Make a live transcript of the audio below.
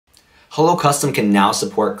HelloCustom can now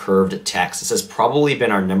support curved text. This has probably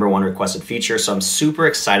been our #1 requested feature, so I'm super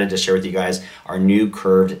excited to share with you guys our new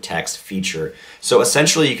curved text feature. So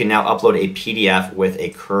essentially, you can now upload a PDF with a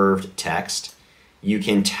curved text. You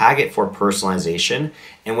can tag it for personalization,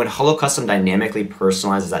 and when HelloCustom dynamically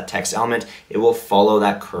personalizes that text element, it will follow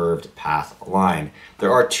that curved path line.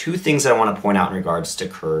 There are two things that I want to point out in regards to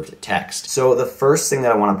curved text. So the first thing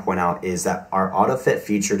that I want to point out is that our autofit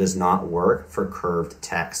feature does not work for curved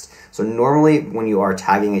text. So normally when you are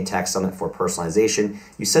tagging a text element for personalization,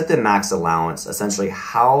 you set the max allowance, essentially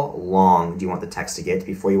how long do you want the text to get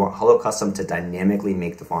before you want HelloCustom to dynamically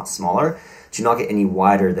make the font smaller to not get any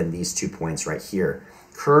wider than these 2 points right here.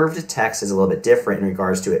 Curved text is a little bit different in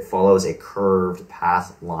regards to it follows a curved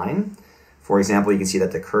path line. For example, you can see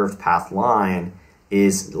that the curved path line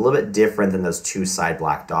is a little bit different than those 2 side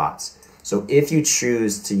black dots. So if you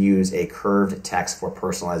choose to use a curved text for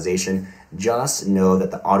personalization, just know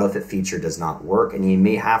that the autofit feature does not work and you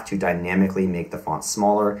may have to dynamically make the font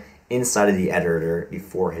smaller inside of the editor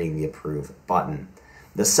before hitting the approve button.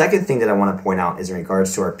 The second thing that I want to point out is in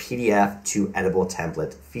regards to our PDF to editable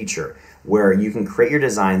template feature, where you can create your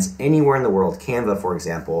designs anywhere in the world, Canva for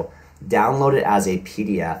example, download it as a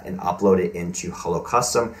PDF and upload it into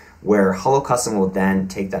HelloCustom, where HelloCustom will then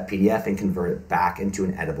take that PDF and convert it back into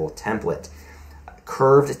an editable template.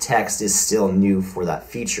 Curved text is still new for that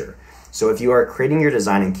feature. So if you are creating your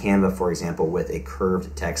design in Canva, for example, with a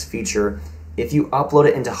curved text feature, if you upload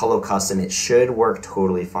it into HelloCustom, it should work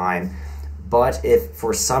totally fine. But if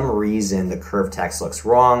for some reason the curved text looks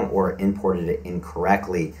wrong or imported it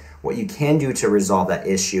incorrectly, what you can do to resolve that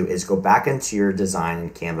issue is go back into your design in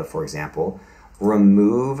Canva, for example,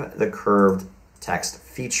 remove the curved text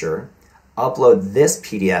feature, upload this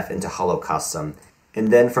PDF into HelloCustom, and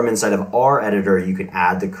then from inside of our editor, you can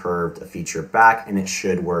add the curved feature back and it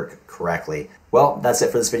should work correctly. Well, that's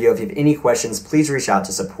it for this video. If you have any questions, please reach out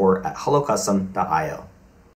to support@hellocustom.io.